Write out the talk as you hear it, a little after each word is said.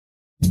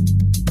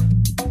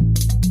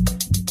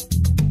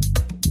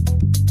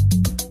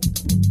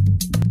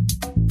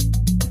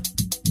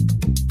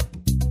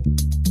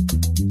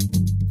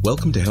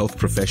Welcome to Health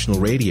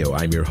Professional Radio.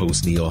 I'm your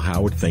host, Neil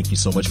Howard. Thank you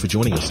so much for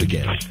joining us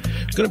again.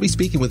 I'm going to be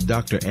speaking with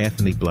Dr.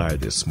 Anthony Bleyer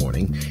this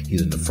morning.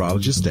 He's a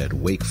nephrologist at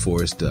Wake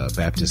Forest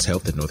Baptist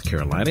Health in North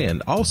Carolina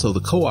and also the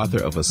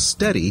co-author of a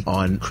study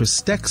on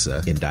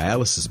KRYSTEXXA in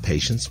dialysis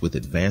patients with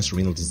advanced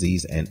renal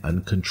disease and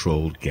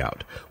uncontrolled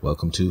gout.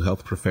 Welcome to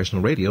Health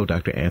Professional Radio,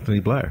 Dr.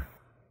 Anthony Bleyer.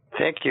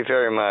 Thank you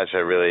very much.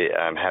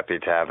 I'm happy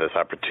to have this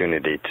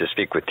opportunity to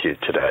speak with you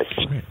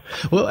today. Great.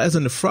 Well, as a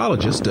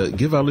nephrologist,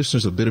 give our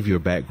listeners a bit of your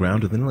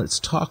background, and then let's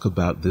talk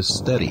about this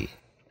study.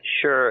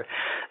 Sure.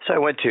 So I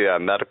went to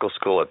medical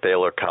school at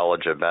Baylor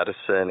College of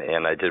Medicine,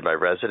 and I did my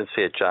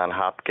residency at Johns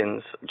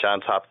Hopkins,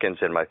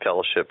 and my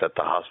fellowship at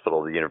the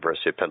hospital of the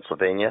University of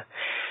Pennsylvania.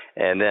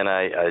 And then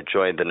I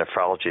joined the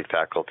nephrology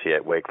faculty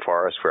at Wake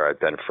Forest, where I've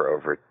been for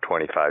over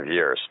 25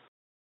 years.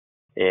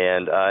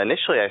 And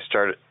initially I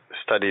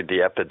studied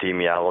the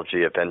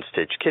epidemiology of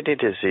end-stage kidney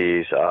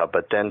disease,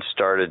 but then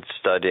started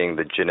studying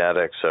the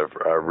genetics of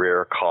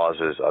rare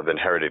causes of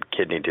inherited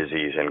kidney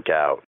disease and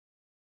gout.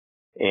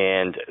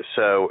 And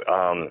so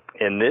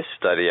in this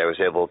study,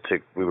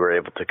 we were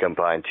able to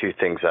combine two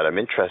things that I'm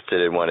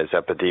interested in. One is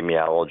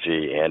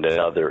epidemiology, and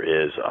another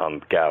is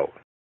gout.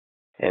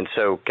 And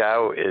so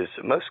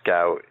most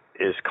gout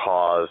is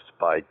caused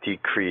by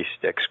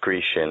decreased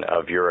excretion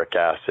of uric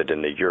acid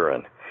in the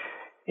urine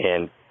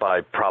and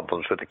by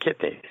problems with the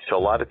kidney. So a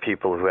lot of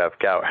people who have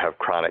gout have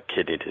chronic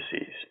kidney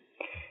disease.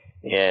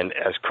 And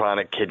as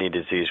chronic kidney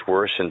disease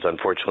worsens,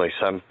 unfortunately,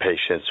 some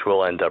patients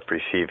will end up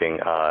receiving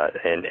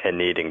and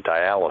needing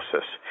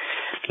dialysis.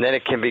 And then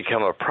it can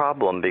become a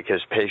problem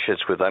because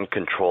patients with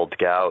uncontrolled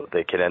gout,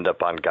 they can end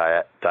up on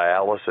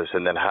dialysis.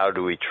 And then how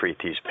do we treat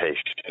these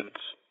patients?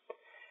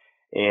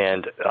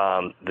 And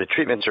the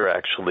treatments are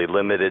actually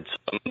limited.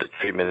 Some of the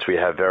treatments we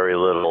have very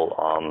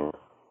little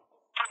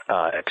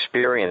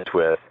experience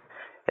with.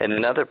 And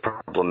another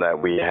problem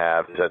that we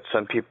have is that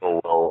some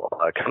people will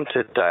come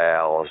to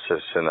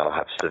dialysis and they'll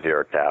have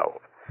severe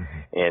gout.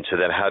 And so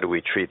then how do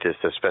we treat this,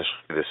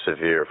 especially the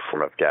severe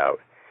form of gout?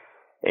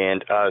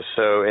 And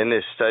so in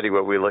this study,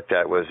 what we looked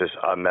at was this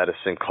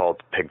medicine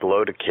called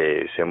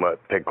pegloticase. And what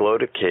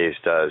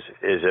pegloticase does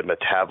is it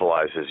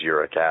metabolizes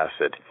uric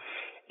acid.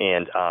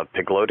 And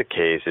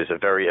pegloticase is a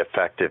very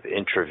effective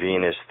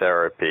intravenous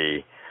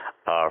therapy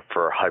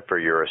for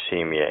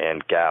hyperuricemia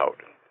and gout.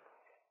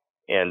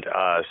 And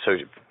so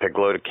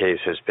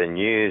pegloticase has been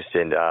used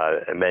in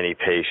many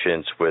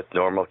patients with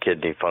normal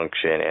kidney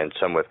function and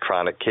some with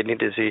chronic kidney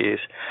disease.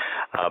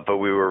 But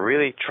we were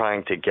really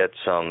trying to get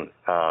some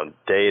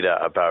data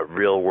about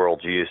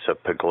real-world use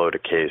of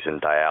pegloticase in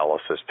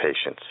dialysis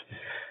patients.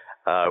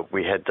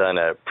 We had done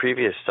a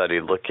previous study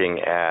looking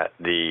at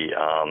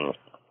the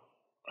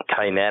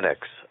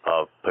kinetics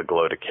of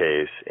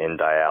pegloticase in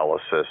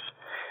dialysis.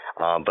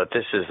 But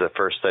this is the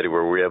first study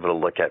where we were able to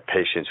look at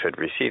patients who had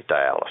received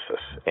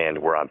dialysis and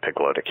were on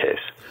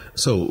pegloticase.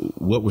 So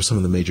what were some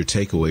of the major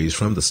takeaways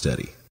from the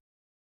study?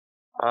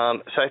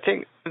 So I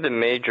think the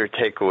major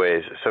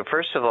takeaways, so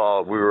first of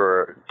all, we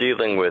were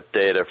dealing with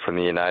data from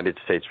the United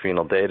States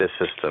Renal Data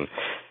System.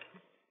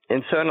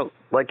 And so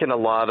like in a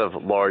lot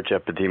of large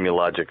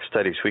epidemiologic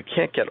studies, we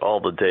can't get all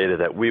the data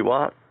that we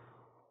want,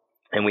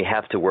 and we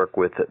have to work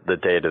with the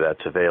data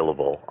that's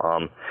available.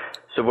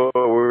 So what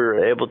we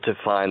were able to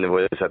find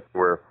was that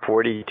there were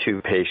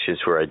 42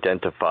 patients who were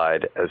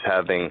identified as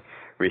having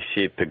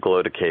received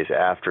pegloticase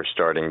after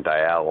starting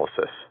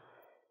dialysis.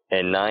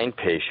 And 9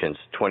 patients,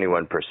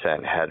 21%,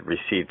 had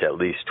received at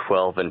least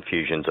 12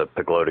 infusions of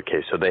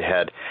pegloticase. So they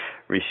had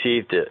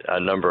received it a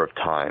number of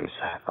times.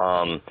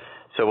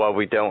 So while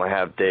we don't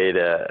have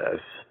data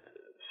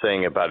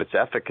saying about its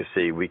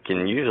efficacy, we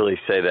can usually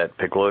say that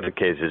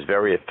pegloticase is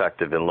very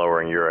effective in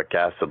lowering uric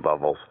acid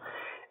levels.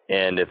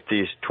 And if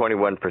these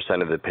 21%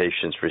 of the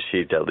patients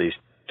received at least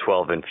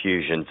 12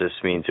 infusions, this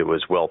means it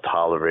was well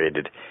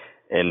tolerated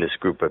in this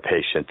group of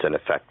patients and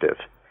effective.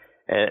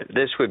 And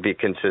this would be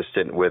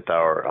consistent with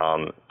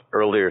our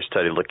earlier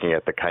study looking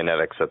at the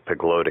kinetics of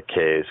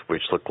pegloticase,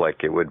 which looked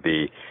like it would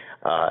be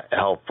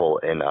helpful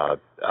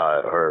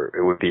or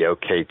it would be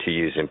okay to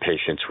use in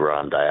patients who are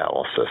on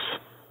dialysis.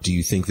 Do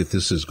you think that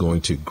this is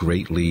going to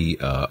greatly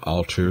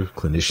alter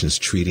clinicians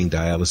treating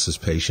dialysis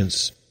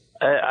patients?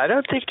 I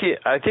don't think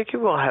I think it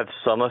will have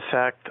some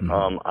effect.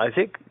 Mm-hmm. I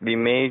think the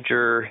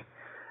major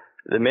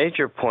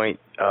point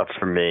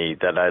for me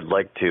that I'd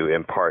like to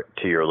impart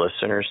to your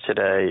listeners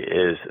today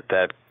is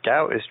that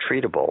gout is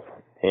treatable,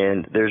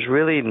 and there's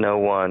really no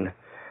one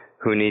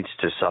who needs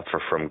to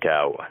suffer from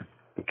gout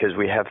because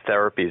we have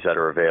therapies that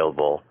are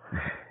available,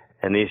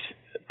 and these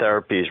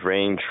therapies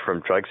range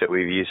from drugs that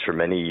we've used for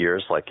many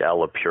years, like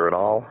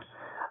allopurinol,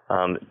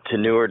 to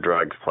newer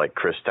drugs like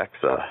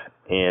KRYSTEXXA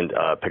and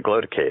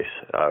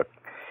pegloticase.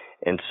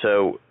 And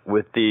so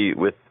with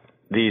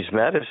these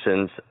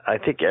medicines, I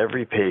think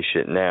every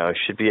patient now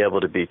should be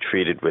able to be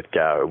treated with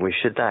gout. We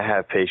should not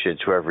have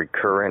patients who have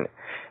recurrent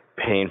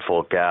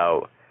painful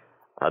gout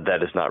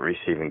that is not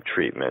receiving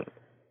treatment.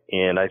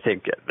 And I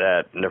think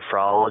that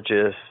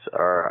nephrologists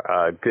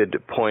are a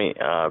good point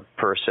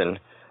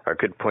are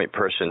good point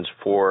persons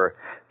for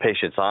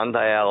patients on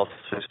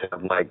dialysis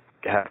who might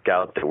have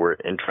gout that we're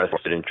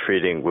interested in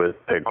treating with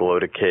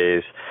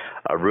pegloticase.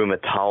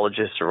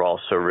 Rheumatologists are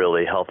also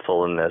really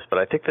helpful in this. But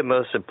I think the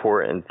most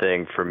important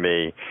thing for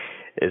me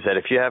is that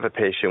if you have a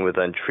patient with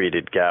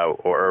untreated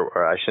gout,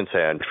 or I shouldn't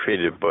say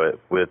untreated, but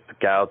with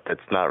gout that's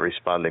not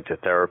responding to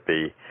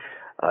therapy,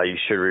 you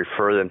should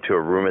refer them to a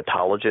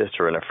rheumatologist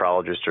or a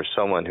nephrologist or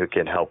someone who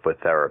can help with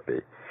therapy.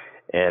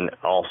 And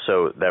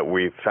also that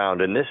we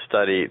found in this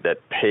study that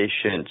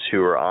patients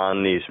who are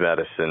on these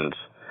medicines,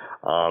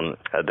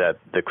 that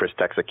the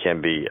KRYSTEXXA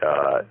can be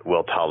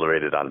well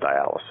tolerated on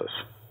dialysis.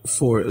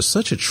 For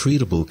such a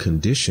treatable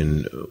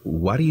condition,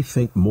 why do you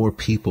think more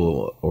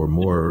people or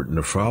more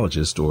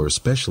nephrologists or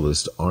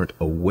specialists aren't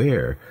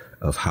aware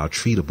of how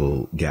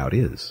treatable gout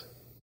is?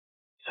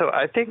 So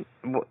I think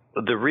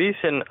the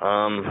reason,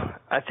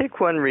 I think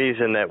one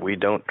reason that we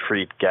don't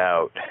treat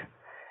gout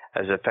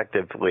as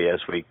effectively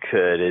as we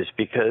could is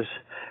because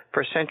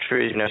for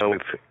centuries, we've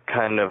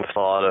kind of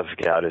thought of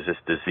gout as this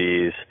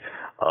disease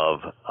of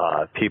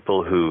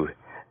people who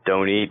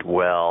don't eat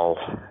well.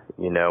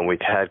 We've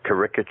had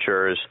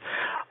caricatures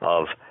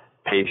of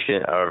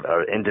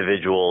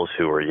individuals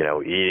who are,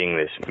 eating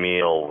this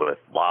meal with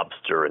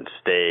lobster and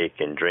steak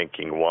and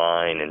drinking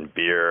wine and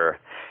beer,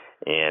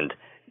 and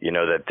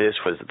that this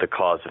was the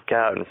cause of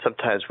gout. And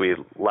sometimes we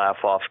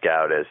laugh off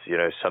gout as,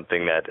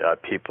 something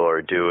that people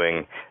are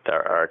doing, that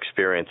are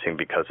experiencing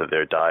because of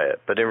their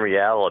diet. But in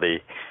reality,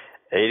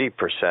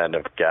 80%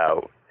 of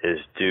gout is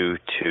due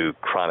to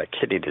chronic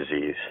kidney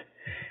disease.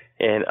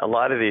 And a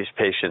lot of these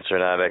patients are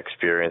not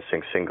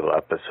experiencing single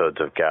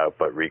episodes of gout,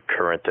 but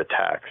recurrent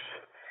attacks.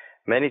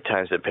 Many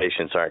times the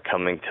patients aren't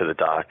coming to the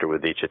doctor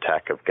with each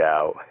attack of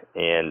gout.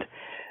 And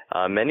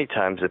many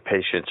times the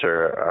patients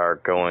are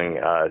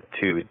going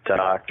to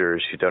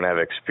doctors who don't have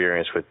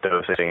experience with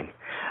dosing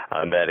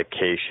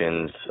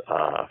medications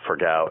for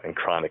gout and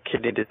chronic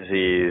kidney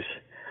disease.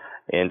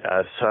 And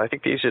so I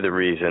think these are the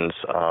reasons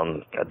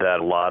that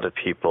a lot of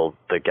people,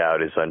 the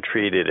gout is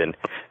untreated. And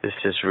this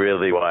is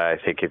really why I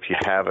think if you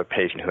have a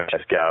patient who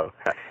has gout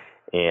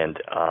and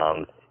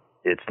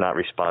it's not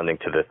responding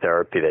to the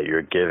therapy that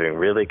you're giving,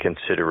 really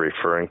consider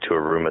referring to a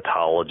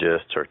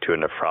rheumatologist or to a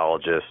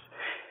nephrologist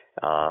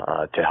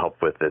to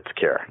help with its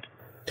care.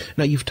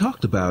 Now, you've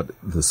talked about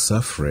the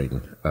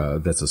suffering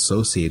that's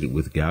associated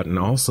with gout and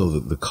also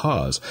the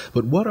cause,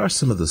 but what are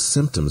some of the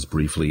symptoms,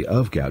 briefly,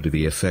 of gout? Do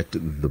they affect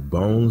the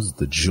bones,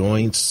 the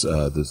joints,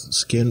 the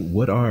skin?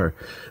 What are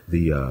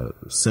the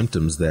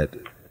symptoms that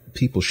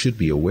people should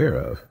be aware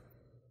of?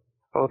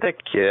 Well, thank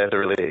you. That's a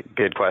really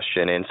good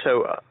question. And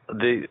so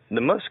the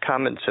most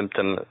common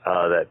symptom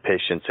that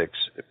patients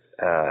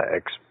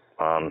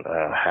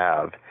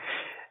have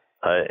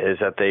is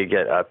that they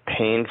get a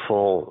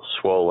painful,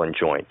 swollen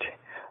joint.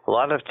 A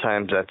lot of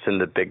times that's in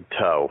the big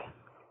toe.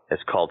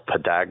 It's called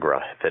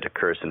podagra if it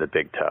occurs in the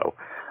big toe.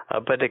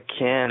 But it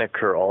can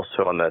occur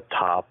also on the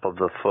top of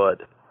the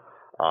foot,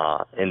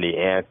 in the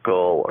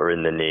ankle, or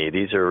in the knee.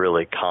 These are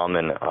really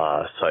common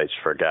sites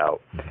for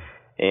gout.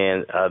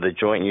 And the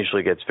joint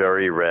usually gets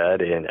very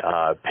red, and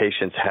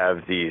patients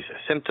have these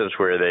symptoms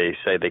where they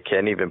say they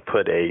can't even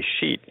put a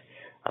sheet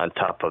on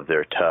top of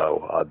their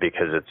toe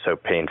because it's so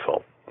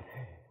painful.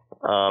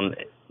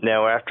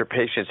 Now, after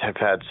patients have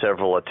had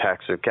several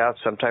attacks of gout,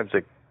 sometimes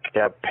the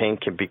gout pain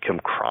can become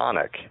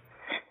chronic.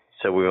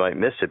 So we might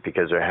miss it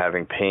because they're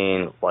having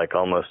pain like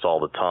almost all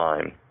the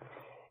time.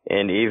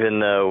 And even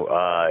though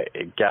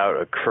gout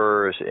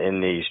occurs in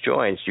these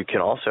joints, you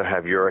can also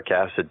have uric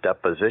acid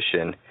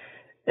deposition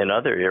in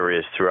other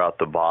areas throughout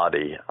the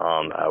body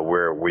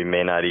where we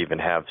may not even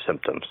have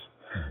symptoms.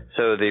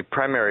 So the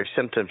primary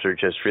symptoms are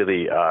just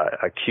really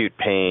acute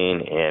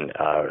pain and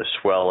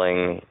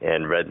swelling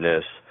and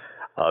redness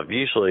of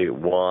usually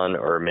one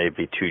or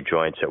maybe two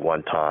joints at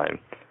one time.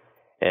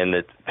 And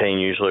the pain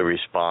usually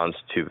responds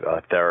to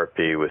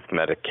therapy with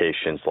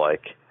medications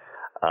like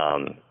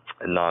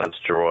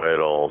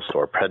non-steroidals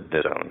or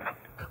prednisone.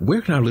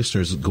 Where can our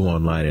listeners go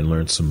online and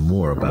learn some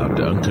more about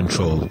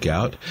uncontrolled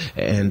gout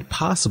and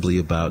possibly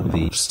about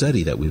the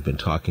study that we've been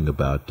talking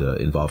about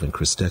involving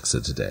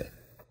KRYSTEXXA today?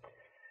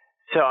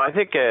 So I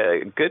think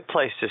a good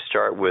place to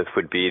start with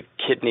would be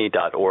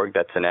kidney.org.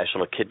 That's the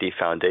National Kidney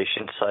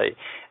Foundation site,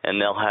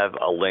 and they'll have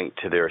a link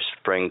to their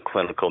spring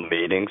clinical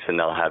meetings, and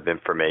they'll have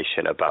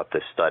information about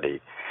this study.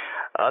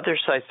 Other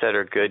sites that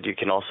are good, you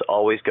can also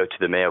always go to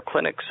the Mayo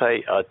Clinic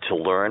site to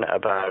learn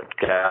about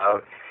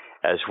gout,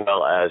 as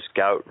well as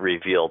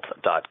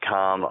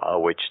goutrevealed.com,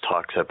 which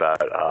talks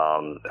about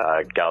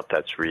gout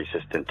that's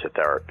resistant to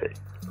therapy.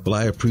 Well,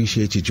 I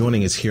appreciate you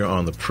joining us here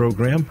on the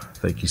program.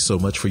 Thank you so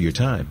much for your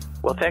time.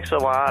 Well, thanks a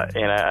lot,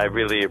 and I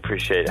really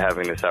appreciate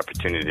having this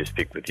opportunity to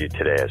speak with you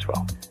today as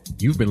well.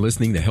 You've been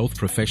listening to Health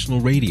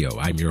Professional Radio.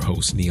 I'm your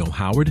host, Neil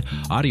Howard.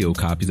 Audio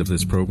copies of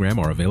this program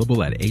are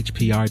available at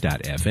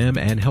hpr.fm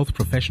and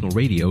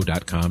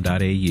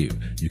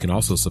healthprofessionalradio.com.au. You can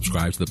also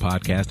subscribe to the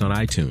podcast on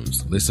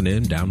iTunes, listen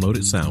in, download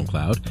it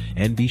SoundCloud,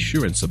 and be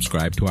sure and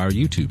subscribe to our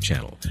YouTube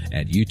channel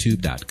at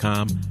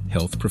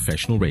youtube.com/Health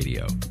Professional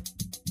Radio.